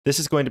This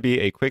is going to be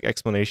a quick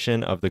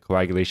explanation of the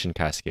coagulation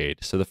cascade.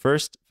 So the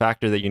first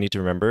factor that you need to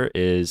remember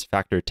is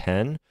factor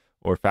 10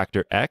 or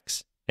factor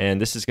X, and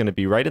this is going to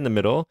be right in the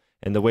middle.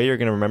 And the way you're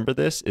going to remember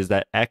this is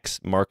that X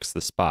marks the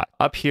spot.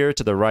 Up here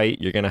to the right,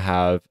 you're going to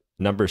have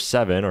number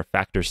 7 or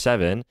factor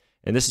 7,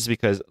 and this is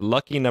because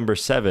lucky number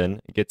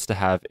 7 gets to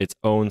have its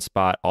own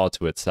spot all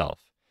to itself.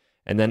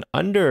 And then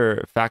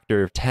under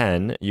factor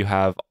 10, you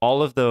have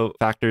all of the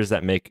factors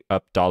that make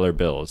up dollar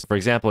bills. For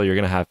example, you're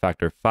going to have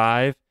factor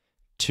 5,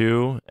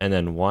 2, and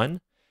then 1.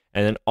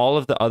 And then all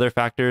of the other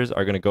factors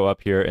are going to go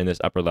up here in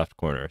this upper left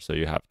corner. So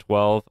you have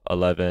 12,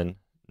 11,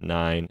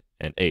 9,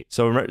 and 8.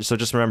 So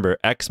just remember,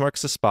 X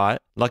marks the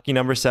spot. Lucky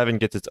number 7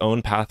 gets its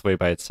own pathway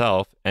by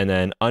itself. And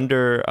then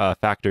under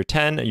factor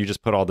 10, you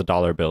just put all the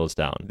dollar bills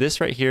down. This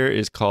right here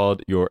is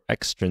called your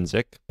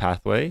extrinsic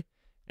pathway,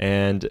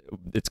 and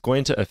it's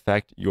going to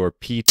affect your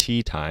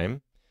PT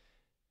time.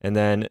 And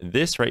then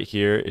this right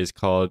here is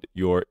called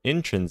your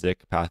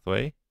intrinsic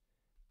pathway,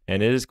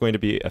 and it is going to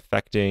be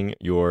affecting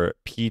your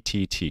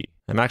PTT.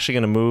 I'm actually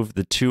going to move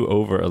the 2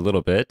 over a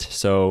little bit.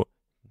 So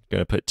I'm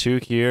going to put 2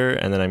 here,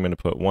 and then I'm going to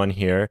put 1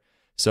 here.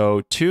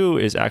 So 2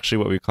 is actually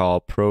what we call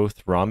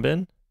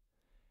prothrombin.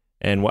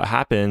 And what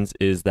happens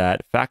is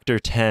that factor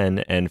 10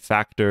 and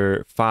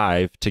factor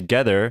 5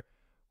 together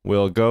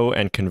will go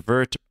and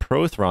convert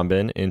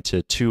prothrombin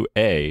into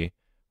 2A,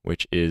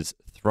 which is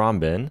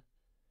thrombin.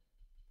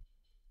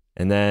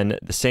 And then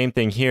the same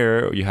thing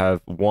here, you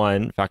have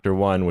factor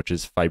 1, which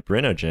is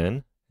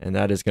fibrinogen, and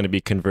that is going to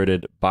be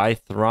converted by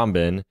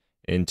thrombin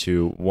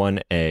into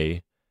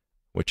 1A,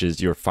 which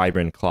is your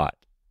fibrin clot.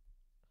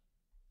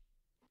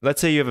 Let's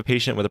say you have a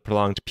patient with a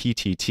prolonged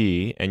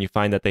PTT, and you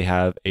find that they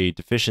have a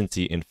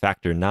deficiency in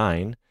factor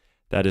 9,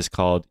 that is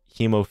called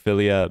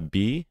hemophilia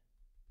B.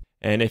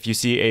 And if you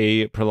see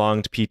a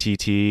prolonged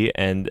PTT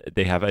and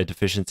they have a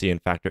deficiency in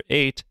factor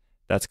 8,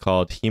 that's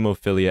called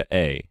hemophilia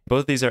A.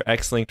 Both of these are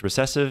X-linked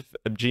recessive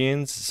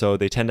genes, so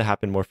they tend to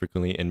happen more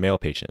frequently in male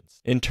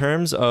patients. In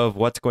terms of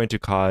what's going to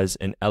cause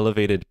an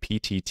elevated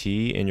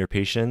PTT in your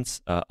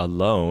patients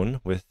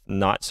alone, with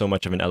not so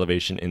much of an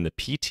elevation in the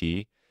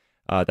PT,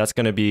 that's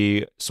going to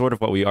be sort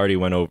of what we already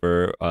went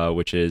over,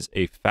 which is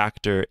a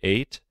factor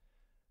 8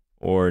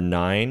 or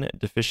 9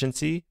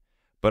 deficiency.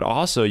 But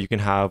also you can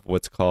have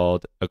what's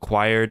called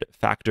acquired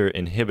factor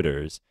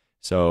inhibitors.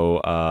 So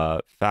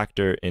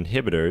factor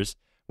inhibitors,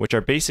 which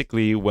are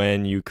basically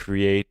when you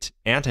create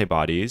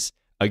antibodies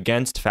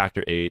against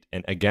factor 8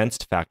 and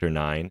against factor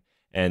 9,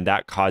 and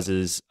that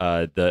causes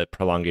the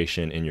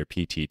prolongation in your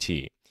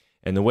PTT.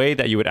 And the way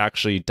that you would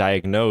actually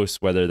diagnose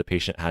whether the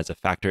patient has a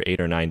factor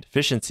 8 or 9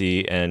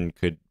 deficiency and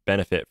could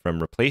benefit from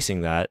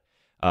replacing that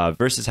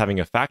versus having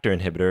a factor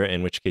inhibitor,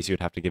 in which case you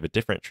would have to give a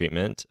different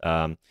treatment,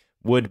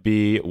 would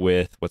be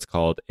with what's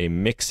called a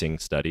mixing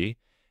study.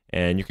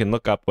 And you can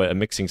look up what a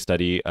mixing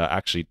study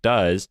actually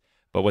does.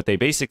 But what they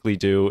basically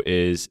do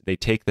is they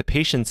take the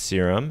patient's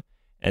serum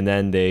and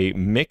then they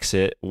mix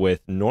it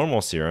with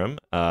normal serum.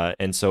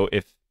 And so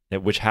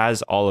which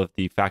has all of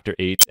the factor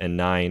 8 and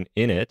 9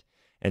 in it.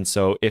 And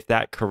so if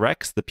that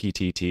corrects the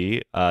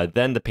PTT,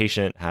 then the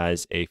patient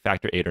has a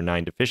factor 8 or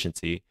 9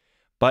 deficiency.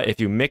 But if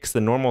you mix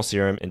the normal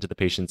serum into the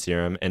patient's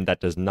serum and that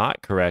does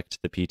not correct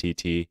the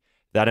PTT,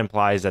 that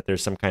implies that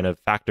there's some kind of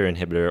factor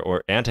inhibitor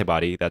or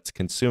antibody that's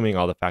consuming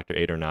all the factor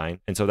 8 or 9.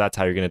 And so that's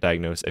how you're going to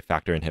diagnose a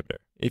factor inhibitor.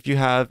 If you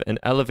have an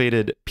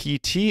elevated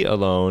PT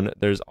alone,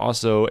 there's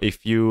also a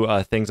few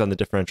things on the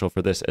differential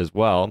for this as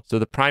well. So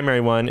the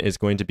primary one is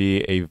going to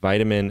be a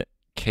vitamin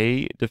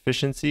K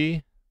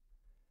deficiency.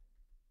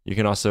 You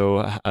can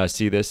also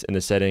see this in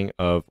the setting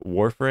of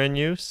warfarin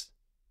use.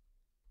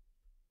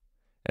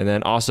 And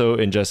then also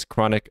in just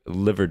chronic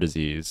liver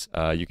disease,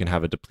 you can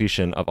have a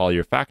depletion of all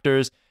your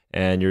factors,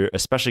 and you're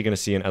especially going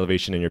to see an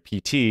elevation in your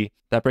PT.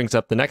 That brings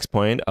up the next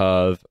point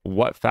of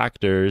what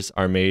factors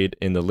are made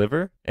in the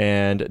liver.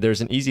 And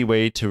there's an easy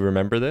way to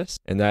remember this,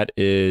 and that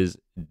is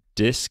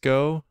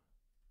DISCO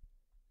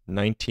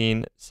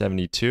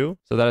 1972.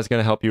 So that is going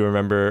to help you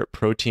remember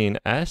protein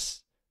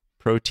S,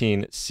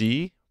 protein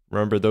C.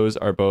 Remember, those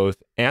are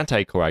both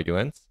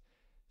anticoagulants.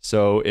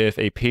 So if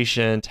a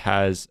patient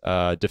has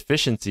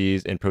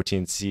deficiencies in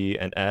protein C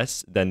and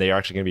S, then they are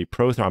actually going to be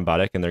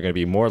prothrombotic, and they're going to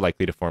be more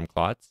likely to form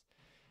clots.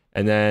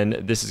 And then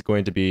this is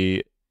going to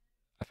be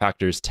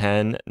factors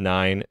 10,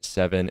 9,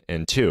 7,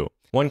 and 2.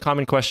 One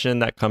common question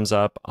that comes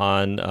up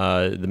on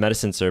the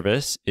medicine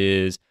service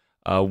is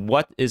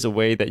what is a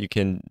way that you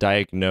can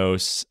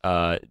diagnose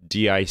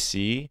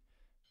DIC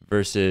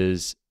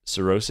versus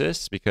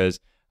cirrhosis? Because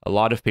a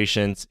lot of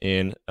patients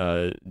in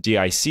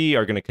DIC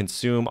are going to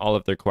consume all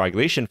of their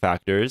coagulation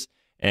factors,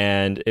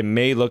 and it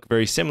may look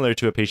very similar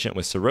to a patient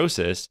with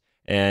cirrhosis.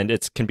 And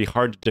it can be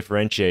hard to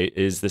differentiate,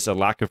 is this a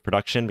lack of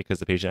production because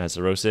the patient has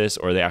cirrhosis,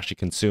 or are they actually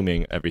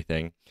consuming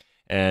everything?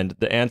 And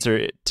the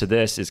answer to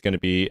this is going to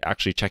be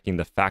actually checking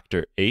the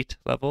factor 8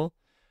 level.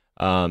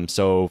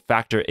 So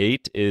factor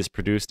 8 is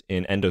produced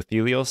in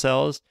endothelial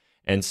cells.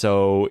 And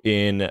so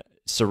in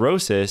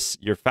cirrhosis,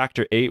 your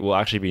factor 8 will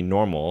actually be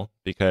normal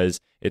because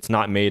it's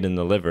not made in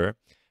the liver.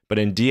 But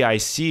in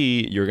DIC,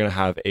 you're going to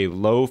have a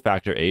low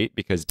factor 8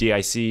 because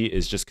DIC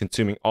is just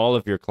consuming all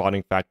of your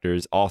clotting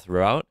factors all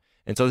throughout.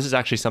 And so this is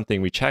actually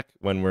something we check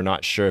when we're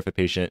not sure if a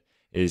patient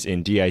is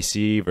in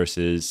DIC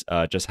versus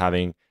just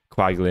having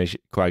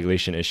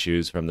coagulation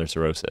issues from their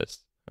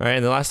cirrhosis. All right,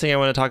 and the last thing I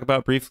want to talk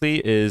about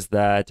briefly is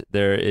that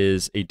there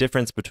is a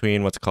difference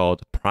between what's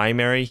called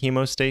primary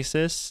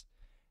hemostasis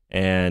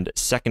and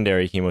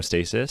secondary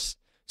hemostasis.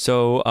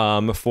 So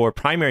for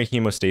primary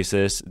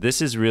hemostasis,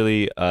 this is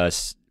really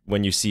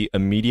when you see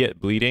immediate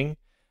bleeding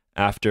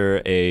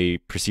after a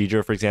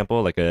procedure, for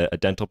example, like a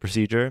dental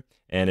procedure,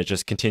 and it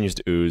just continues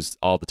to ooze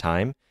all the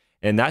time.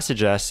 And that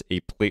suggests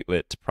a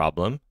platelet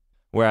problem.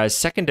 Whereas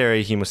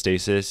secondary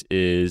hemostasis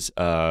is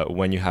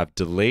when you have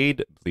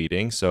delayed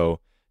bleeding, so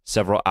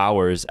several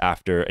hours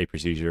after a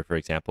procedure, for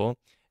example.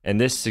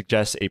 And this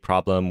suggests a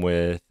problem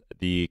with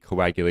the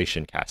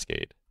coagulation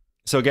cascade.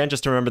 So again,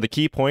 just to remember the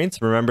key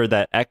points, remember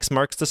that X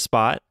marks the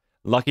spot.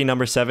 Lucky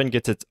number 7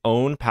 gets its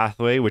own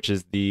pathway, which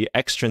is the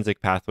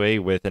extrinsic pathway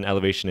with an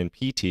elevation in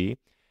PT.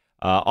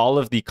 All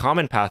of the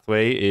common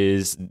pathway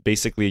is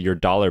basically your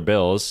dollar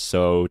bills,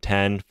 so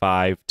 10,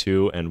 5,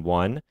 2, and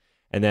 1.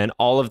 And then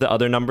all of the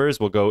other numbers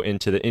will go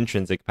into the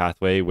intrinsic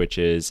pathway, which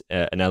is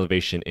an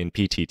elevation in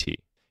PTT.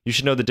 You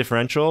should know the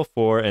differential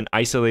for an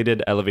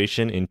isolated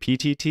elevation in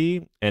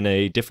PTT and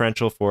a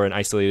differential for an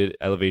isolated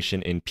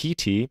elevation in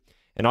PT.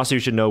 And also you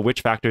should know which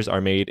factors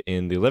are made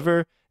in the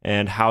liver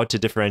and how to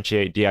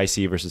differentiate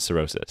DIC versus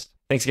cirrhosis.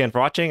 Thanks again for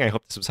watching. I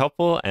hope this was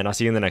helpful, and I'll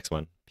see you in the next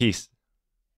one. Peace.